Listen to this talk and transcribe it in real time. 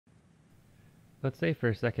let's say for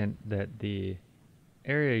a second that the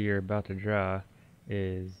area you're about to draw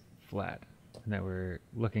is flat, and that we're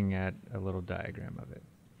looking at a little diagram of it.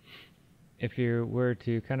 If you were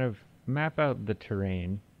to kind of map out the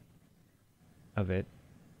terrain of it,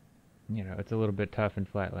 it's a little bit tough in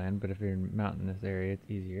flatland, but if you're in mountainous area, it's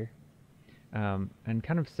easier. And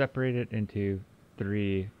kind of separate it into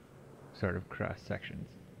 3 sort of cross sections.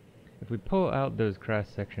 If we pull out those cross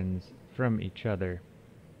sections from each other,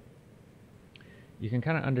 you can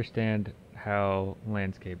kind of understand how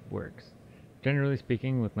landscape works. Generally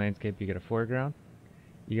speaking, with landscape, you get a foreground,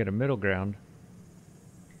 you get a middle ground,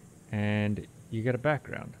 and you get a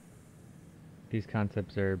background. These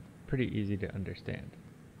concepts are pretty easy to understand.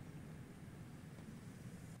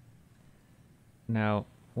 Now,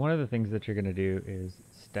 one of the things that you're going to do is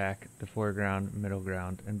stack the foreground, middle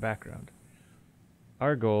ground, and background.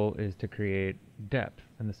 Our goal is to create depth,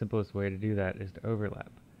 and the simplest way to do that is to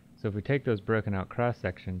overlap. So if we take those broken out cross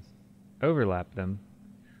sections, overlap them,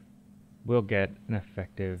 we'll get an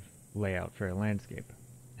effective layout for a landscape.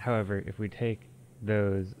 However, if we take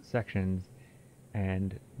those sections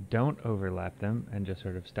and don't overlap them and just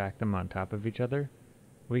sort of stack them on top of each other,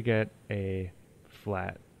 we get a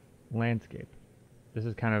flat landscape. This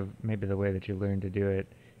is kind of maybe the way that you learn to do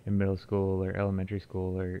it in middle school or elementary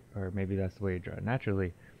school, or maybe that's the way you draw it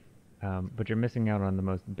naturally, but you're missing out on the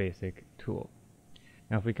most basic tool.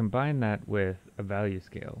 Now if we combine that with a value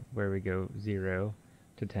scale where we go 0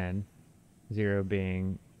 to 10, 0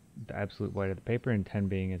 being the absolute white of the paper and 10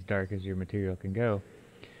 being as dark as your material can go,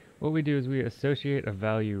 what we do is we associate a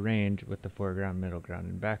value range with the foreground, middle ground,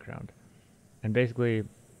 and background. And basically,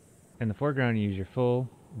 in the foreground you use your full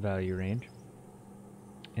value range.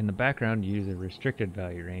 In the background you use a restricted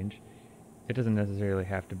value range. It doesn't necessarily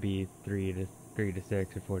have to be 3 to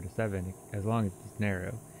 6 or 4 to 7 as long as it's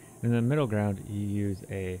narrow. In the middle ground you use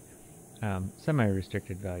a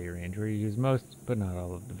semi-restricted value range where you use most but not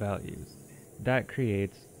all of the values. That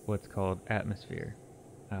creates what's called atmosphere,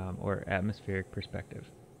 or atmospheric perspective.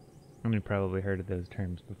 You've probably heard of those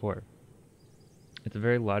terms before. It's a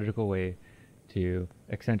very logical way to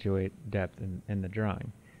accentuate depth in the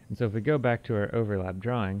drawing. And so if we go back to our overlap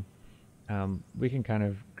drawing, we can kind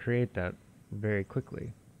of create that very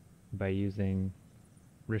quickly by using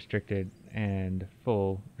restricted and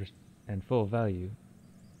full value.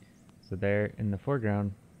 So there in the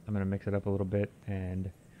foreground, I'm going to mix it up a little bit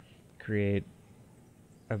and create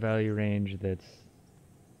a value range that's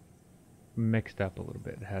mixed up a little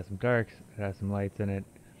bit. It has some darks, it has some lights in it,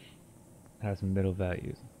 it has some middle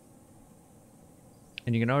values.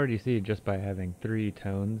 And you can already see just by having 3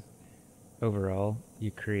 tones overall, you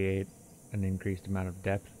create an increased amount of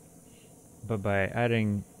depth. But by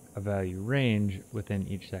adding a value range within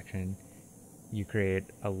each section, you create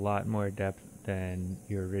a lot more depth than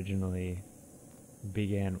you originally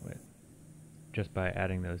began with, just by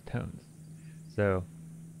adding those tones. So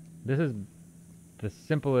this is the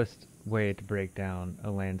simplest way to break down a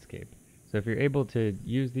landscape. So if you're able to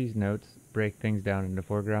use these notes, break things down into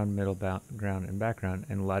foreground, middle ground, and background,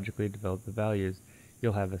 and logically develop the values,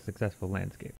 you'll have a successful landscape.